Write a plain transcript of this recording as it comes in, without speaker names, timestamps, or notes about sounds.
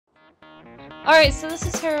Alright, so this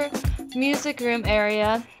is her music room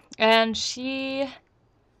area, and here,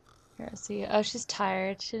 let's see. Oh, she's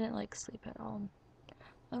tired. She didn't like sleep at all.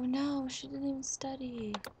 Oh no, she didn't even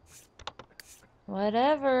study.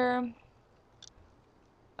 Whatever.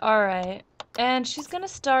 Alright, and she's gonna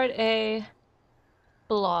start a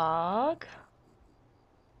blog.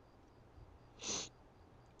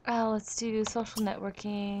 Let's do social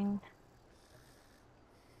networking.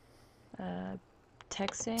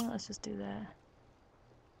 Texting, let's just do that.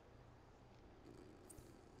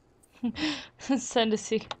 Send a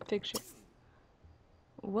secret picture.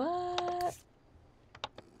 What?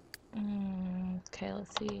 Okay, let's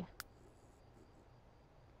see.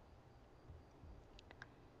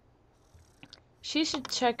 She should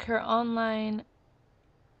check her online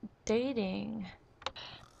dating.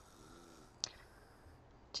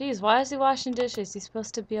 Jeez, why is he washing dishes? He's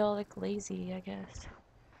supposed to be all like lazy, I guess.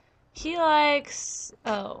 He likes...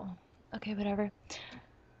 Oh. Okay, whatever.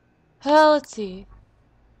 Let's see.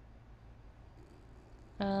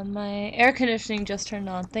 My air conditioning just turned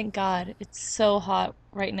on. Thank God. It's so hot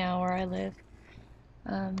right now where I live.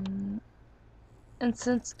 And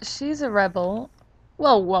since she's a rebel...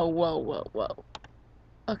 Whoa, whoa, whoa, whoa, whoa.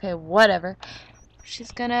 Okay, whatever.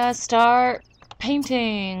 She's gonna start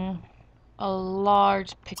painting a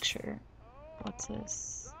large picture. What's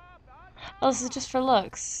this? Oh, this is just for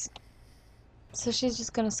looks. So she's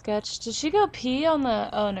just gonna sketch. Did she go pee on the...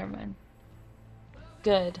 Oh, never mind.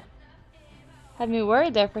 Good. Had me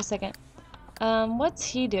worried there for a second. What's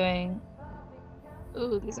he doing?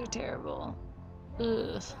 Ooh, these are terrible.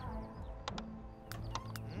 Ugh.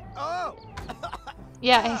 Oh!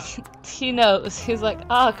 Yeah, he knows. He's like,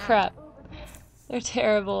 oh crap. They're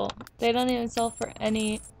terrible. They don't even sell for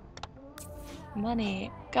any money.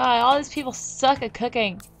 God, all these people suck at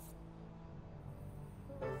cooking.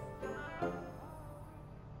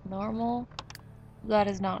 Normal? That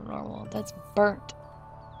is not normal. That's burnt.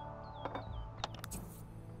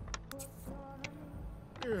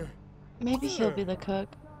 Maybe he'll be the cook.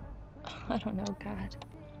 I don't know, God.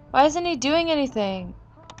 Why isn't he doing anything?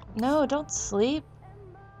 No, don't sleep.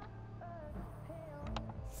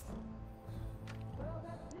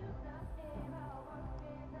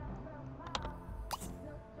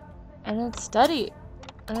 And then study.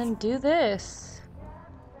 And then do this.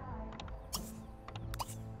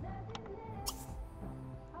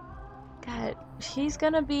 God, he's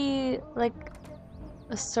gonna be like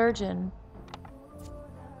a surgeon.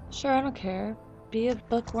 Sure, I don't care. Be a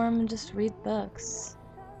bookworm and just read books.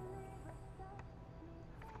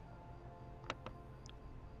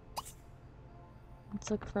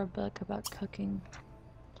 Let's look for a book about cooking.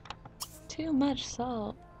 Too much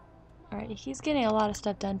salt. Alright, he's getting a lot of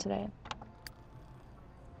stuff done today.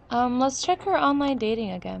 Let's check her online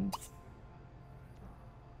dating again.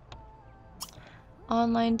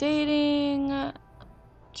 Online dating.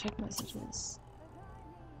 Check messages.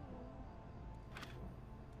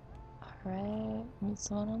 Alright, meet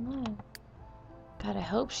someone online. God, I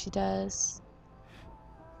hope she does.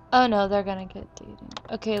 Oh no, they're gonna get dating.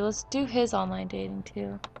 Okay, let's do his online dating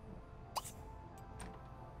too.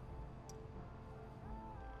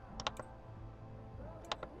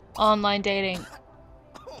 Online dating.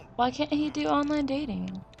 Why can't he do online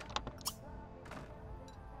dating?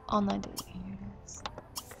 Online dating. Here it is.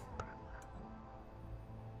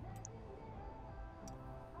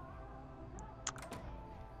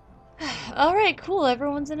 Alright, cool.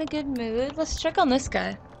 Everyone's in a good mood. Let's check on this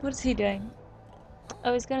guy. What is he doing?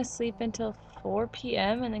 Oh, he's gonna sleep until 4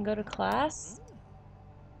 p.m. and then go to class?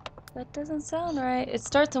 That doesn't sound right. It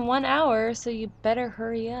starts in 1 hour, so you better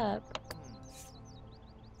hurry up.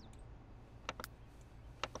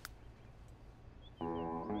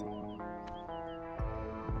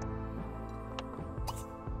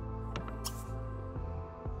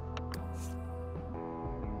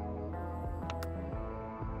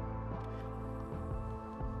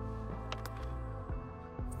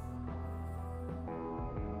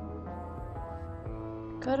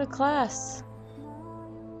 Go to class.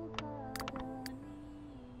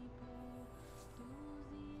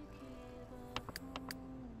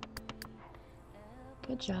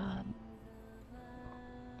 Good job.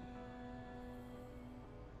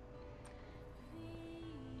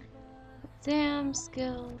 Exam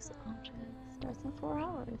skills object starts in 4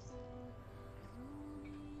 hours.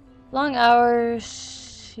 Long hours.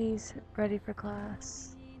 She's ready for class.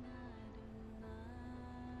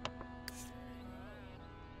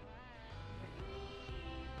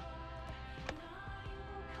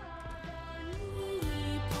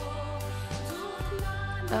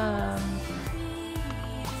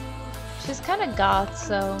 She's kind of goth,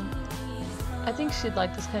 so I think she'd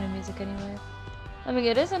like this kind of music anyway. I mean,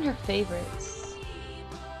 it is in her favorites.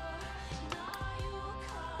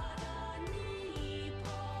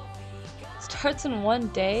 Starts in one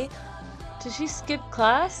day? Did she skip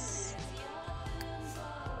class?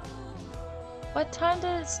 What time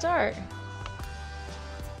did it start?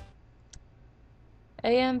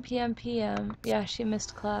 AM, PM, PM. Yeah, she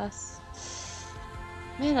missed class.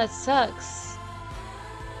 Man, that sucks.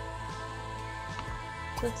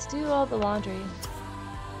 Let's do all the laundry.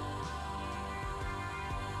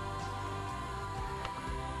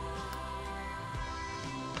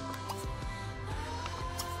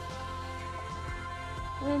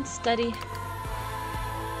 And then study.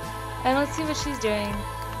 And let's see what she's doing.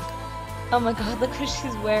 Oh my god, look what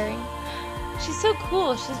she's wearing. She's so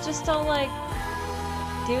cool. She's just all like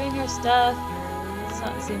doing her stuff. Let's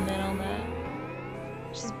not zoom in on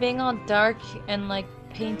that. She's being all dark and like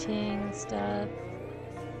painting and stuff.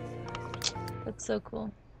 That's so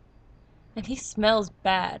cool. And he smells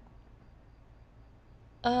bad.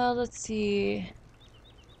 Let's see.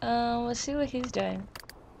 Let's see what he's doing.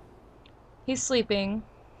 He's sleeping.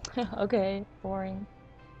 Okay, boring.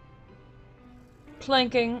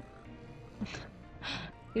 Planking.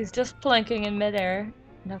 He's just planking in midair.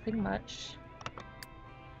 Nothing much.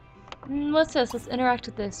 What's this? Let's interact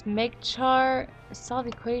with this. Make chart. Solve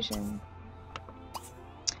equation.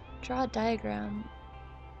 Draw a diagram.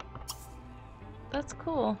 That's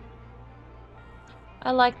cool.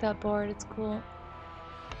 I like that board. It's cool.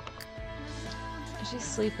 She's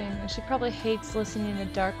sleeping. She probably hates listening to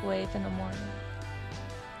Dark Wave in the morning.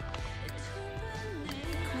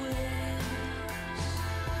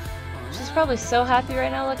 She's probably so happy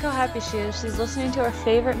right now. Look how happy she is. She's listening to her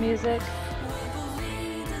favorite music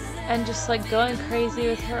and just like going crazy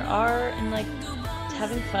with her art and like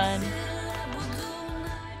having fun.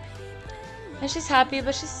 And she's happy,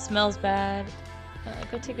 but she smells bad.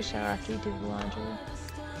 Go take a shower after you do the laundry.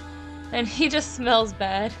 And he just smells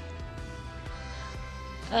bad.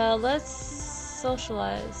 Let's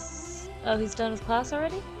socialize. Oh, he's done with class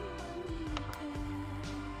already?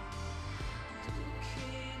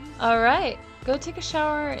 Alright, go take a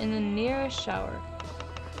shower in the nearest shower.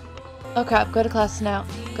 Oh crap, go to class now.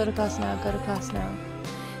 Go to class now, go to class now.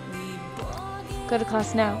 Go to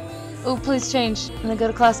class now. Oh, please change. And then go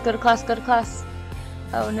to class, go to class, go to class.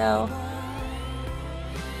 Oh no.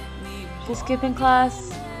 She's skipping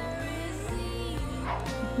class.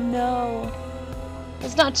 No.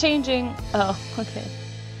 It's not changing. Oh, okay.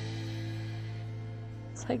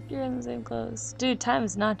 It's like you're in the same clothes. Dude, time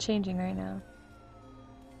is not changing right now.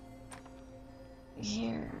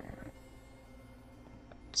 Here.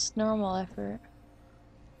 Just normal effort.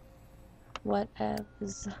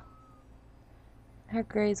 Whatevs. Her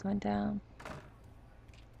grades went down.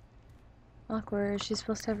 Awkward. She's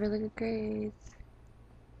supposed to have really good grades.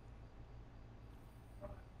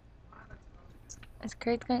 Is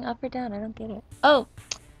grades going up or down? I don't get it. Oh!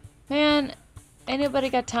 Man, ain't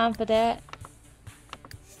nobody got time for that.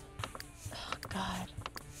 Oh, God.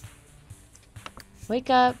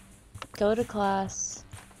 Wake up. Go to class.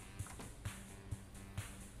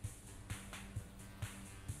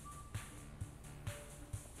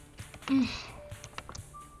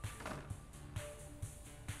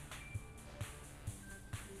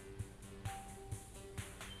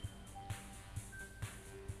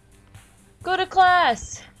 Go to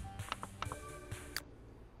class!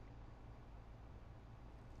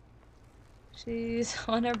 She's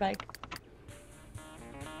on her bike.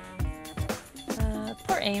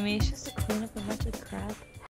 Poor Amy, she has to clean up a bunch of crap.